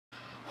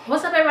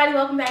What's up, everybody?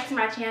 Welcome back to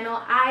my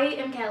channel. I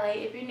am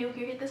Calais. If you're new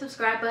here, hit the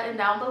subscribe button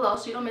down below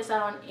so you don't miss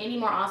out on any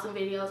more awesome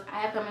videos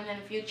I have coming in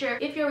the future.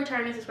 If you're a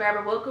returning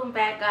subscriber, welcome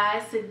back,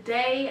 guys.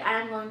 Today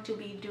I'm going to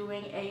be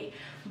doing a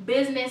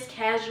business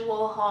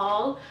casual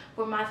haul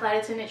for my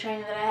flight attendant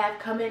training that I have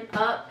coming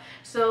up.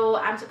 So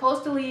I'm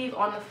supposed to leave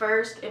on the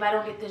 1st if I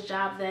don't get this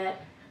job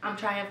that I'm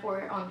trying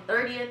for on the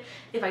 30th.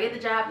 If I get the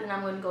job, then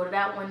I'm going to go to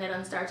that one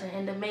that starts at the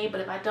end of May. But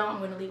if I don't, I'm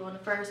going to leave on the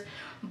 1st.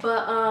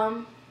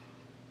 But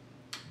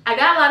I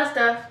got a lot of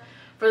stuff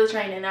for the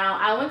training. Now,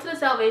 I went to the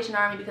Salvation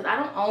Army because I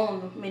don't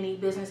own many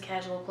business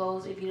casual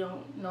clothes, if you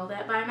don't know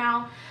that by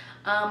now.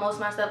 Most of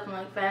my stuff from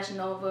like Fashion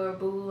Nova or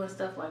Boo and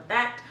stuff like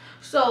that.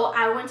 So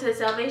I went to the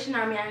Salvation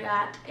Army. I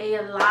got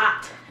a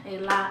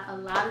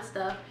lot of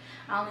stuff.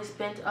 I only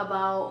spent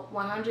about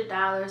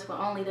 $100 for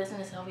only this in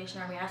the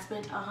Salvation Army. I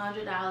spent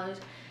 $100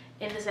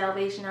 in the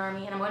Salvation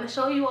Army, and I'm going to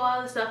show you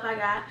all the stuff I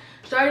got,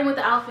 starting with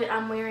the outfit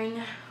I'm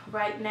wearing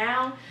right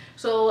now.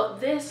 So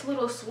this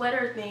little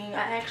sweater thing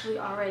I actually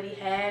already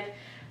had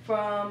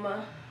from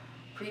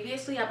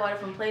previously. I bought it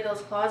from Plato's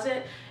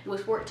Closet. It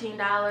was $14.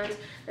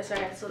 That's why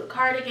I got this little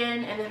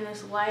cardigan, and then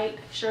this white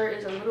shirt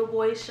is a little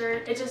boy's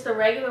shirt. It's just a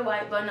regular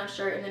white button-up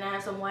shirt, and then I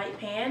have some white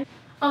pants.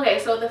 Okay,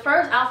 so the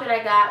first outfit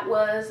I got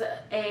was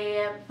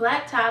a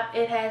black top.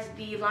 It has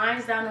the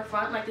lines down the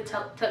front like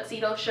the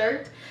tuxedo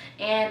shirt,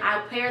 and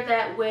I paired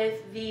that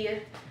with the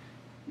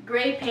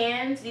gray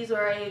pants. These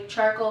are a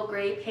charcoal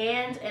gray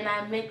pants, and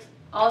I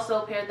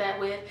also paired that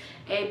with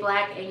a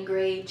black and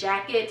gray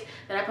jacket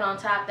that I put on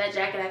top. That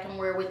jacket I can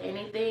wear with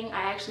anything.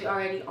 I actually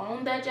already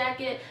owned that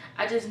jacket.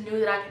 I just knew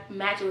that I could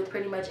match it with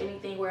pretty much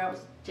anything, where I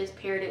was just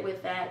paired it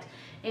with that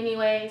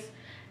anyways.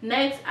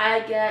 Next,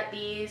 I got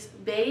these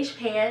beige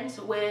pants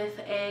with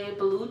a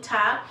blue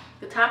top.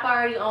 The top I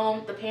already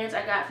owned. The pants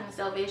I got from the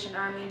Salvation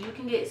Army. You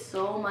can get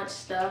so much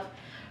stuff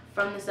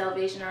from the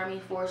Salvation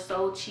Army for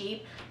so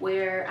cheap,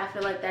 where I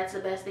feel like that's the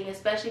best thing,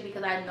 especially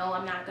because I know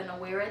I'm not going to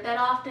wear it that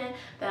often,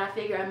 that I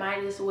figure I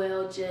might as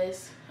well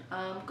just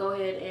go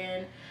ahead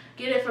and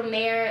get it from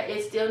there.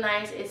 It's still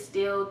nice. It's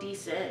still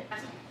decent.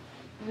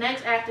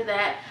 Next, after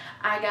that,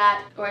 I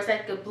got, or it's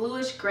like a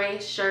bluish gray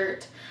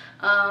shirt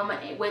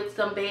with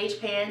some beige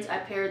pants. I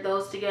paired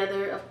those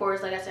together. Of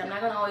course, like I said, I'm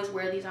not going to always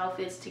wear these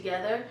outfits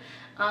together.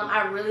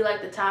 I really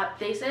like the top.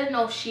 They said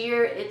no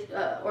sheer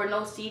or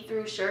no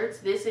see-through shirts.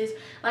 This is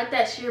like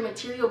that sheer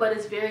material, but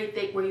it's very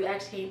thick where you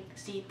actually can't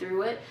see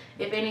through it.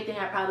 If anything,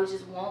 I probably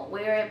just won't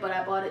wear it, but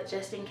I bought it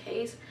just in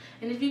case.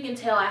 And if you can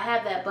tell, I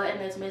have that button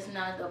that's missing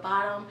out at the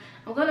bottom.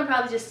 I'm going to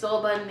probably just sew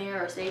a button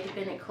there, or safety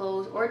pin it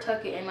closed, or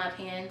tuck it in my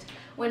pants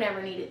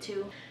whenever needed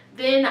to.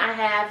 Then I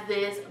have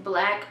this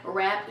black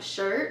wrap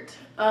shirt.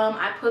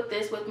 I put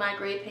this with my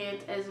gray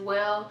pants as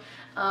well.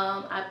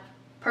 I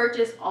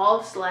purchased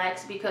all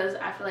slacks because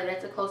I feel like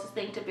that's the closest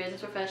thing to business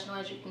professional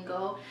as you can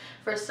go.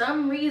 For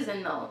some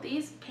reason though,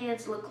 these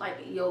pants look like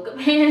yoga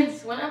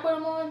pants when I put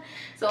them on.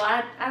 So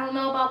I don't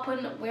know about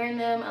wearing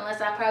them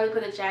unless I probably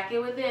put a jacket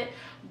with it.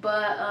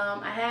 But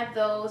I have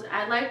those.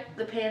 I like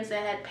the pants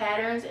that had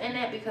patterns in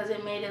it because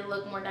it made it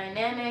look more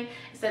dynamic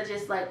instead of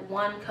just like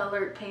one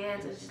colored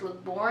pants. It just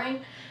looked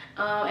boring.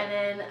 And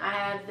then I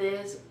have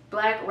this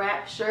black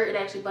wrap shirt. It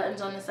actually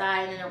buttons on the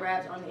side and then it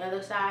wraps on the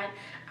other side.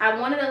 I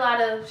wanted a lot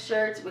of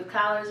shirts with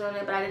collars on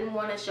it, but I didn't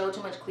want to show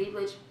too much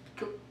cleavage.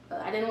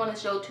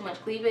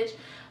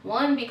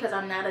 One, because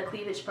I'm not a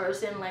cleavage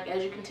person. Like,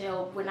 as you can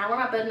tell, when I wear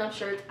my button-up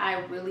shirts, I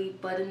really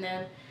button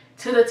them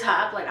to the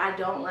top. Like, I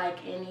don't like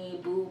any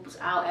boobs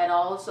out at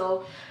all.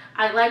 So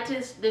I like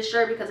this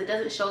shirt because it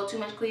doesn't show too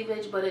much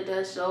cleavage, but it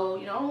does show,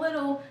 you know, a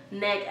little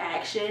neck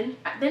action.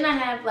 Then I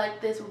have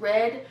like this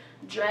red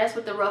dress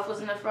with the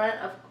ruffles in the front.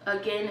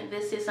 Again,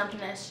 this is something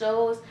that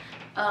shows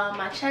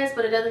my chest,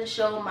 but it doesn't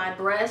show my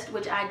breast,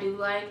 which I do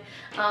like.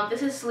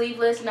 This is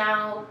sleeveless.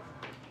 Now,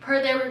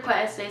 per their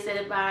request, they said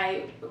if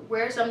I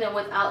wear something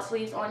without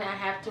sleeves on it, I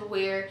have to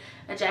wear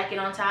a jacket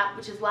on top,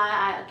 which is why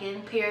I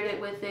again paired it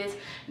with this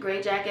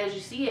gray jacket. As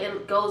you see,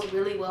 it goes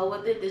really well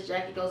with it. This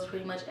jacket goes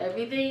pretty much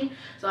everything,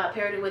 so I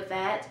paired it with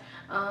that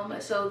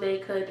so they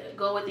could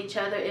go with each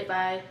other if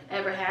I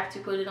ever have to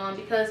put it on,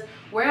 because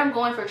where I'm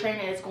going for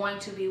training is going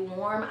to be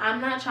warm.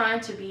 I'm not trying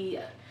to be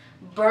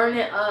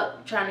burning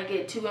up trying to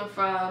get to and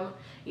from,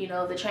 you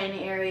know, the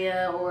training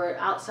area or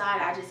outside.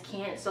 I just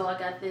can't. So I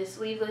got this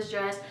sleeveless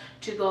dress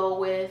to go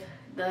with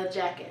the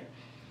jacket.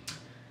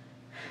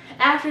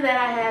 After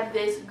that, I have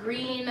this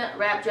green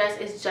wrap dress.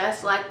 It's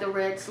just like the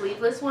red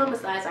sleeveless one,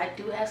 besides I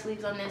do have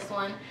sleeves on this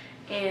one,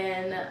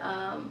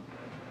 and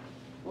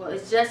well,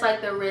 it's just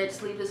like the red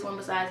sleeveless one,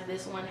 besides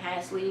this one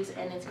has sleeves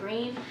and it's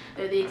green.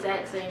 They're the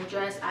exact same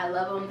dress. I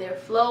love them. They're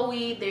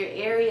flowy, they're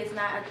airy. It's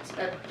not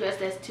a dress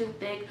that's too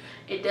thick.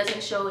 It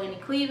doesn't show any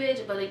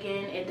cleavage, but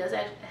again, it does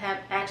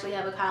actually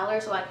have a collar,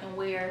 so I can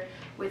wear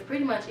with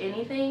pretty much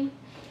anything.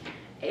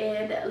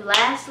 And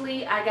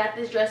lastly, I got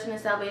this dress from the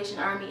Salvation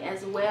Army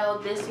as well.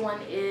 This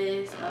one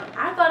is,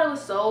 I thought it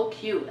was so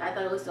cute.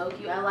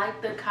 I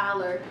like the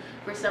collar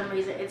for some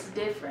reason. It's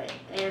different.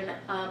 And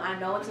I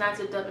know it's not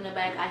zipped up in the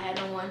back. I had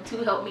no one to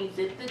help me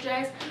zip the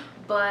dress.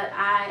 but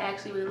I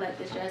actually really like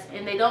this dress.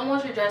 And they don't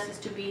want your dresses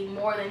to be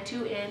more than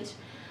 2 inches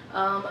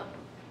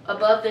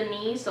above the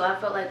knee, so I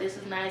felt like this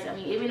is nice. I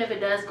mean, even if it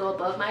does go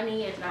above my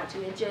knee, it's not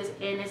 2 inches,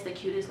 and it's the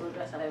cutest little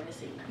dress I've ever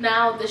seen.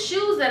 Now the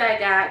shoes that I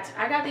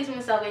got these from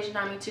the Salvation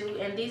Army too,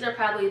 and these are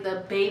probably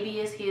the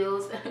babiest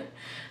heels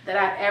that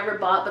I've ever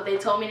bought, but they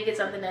told me to get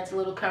something that's a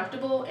little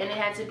comfortable, and it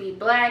had to be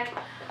black,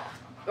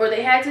 or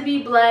they had to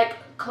be black,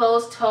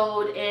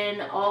 closed-toed,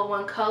 in all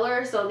one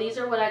color. So these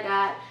are what I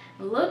got.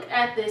 Look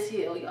at this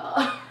heel,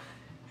 y'all.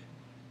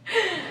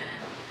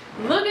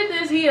 Look at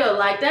this heel.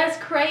 Like, that's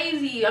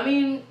crazy. I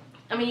mean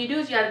you do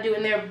what you gotta do,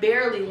 and they're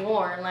barely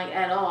worn, like,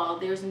 at all.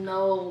 There's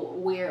no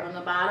wear on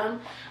the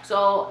bottom.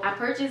 So I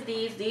purchased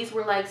these. These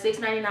were like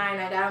 $6.99.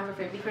 I got them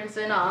for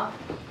 50% off.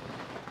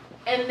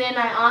 And then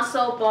I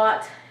also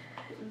bought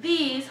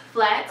these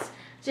flats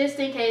just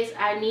in case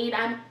I need.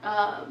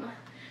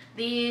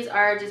 These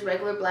are just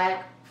regular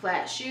black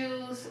flat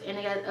shoes, and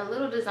they got a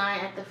little design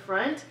at the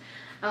front.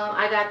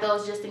 I got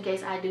those just in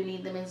case I do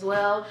need them as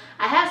well.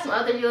 I have some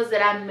other heels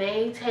that I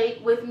may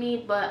take with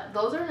me, but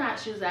those are not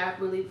shoes that I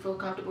really feel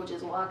comfortable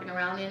just walking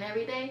around in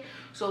every day.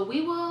 So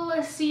we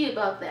will see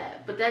about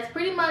that. But that's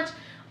pretty much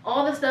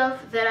all the stuff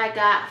that I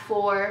got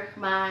for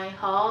my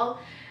haul.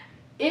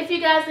 If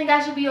you guys think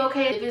I should be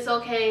okay, if it's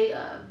okay,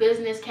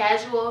 business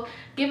casual,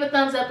 give a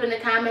thumbs up in the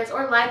comments,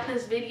 or like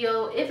this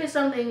video. If it's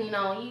something, you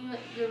know,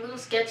 you're a little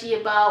sketchy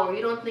about, or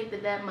you don't think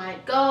that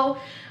might go,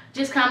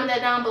 just comment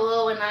that down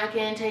below and I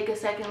can take a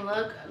second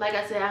look. Like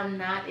I said, I'm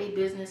not a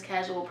business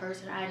casual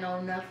person. I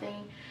know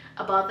nothing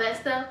about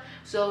that stuff.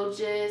 So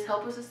just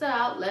help us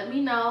out. Let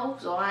me know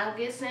so I don't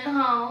get sent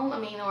home.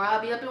 Or I'll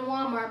be up in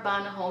Walmart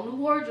buying a whole new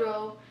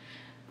wardrobe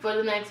for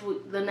the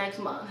next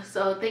month.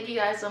 So thank you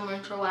guys so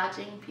much for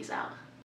watching. Peace out.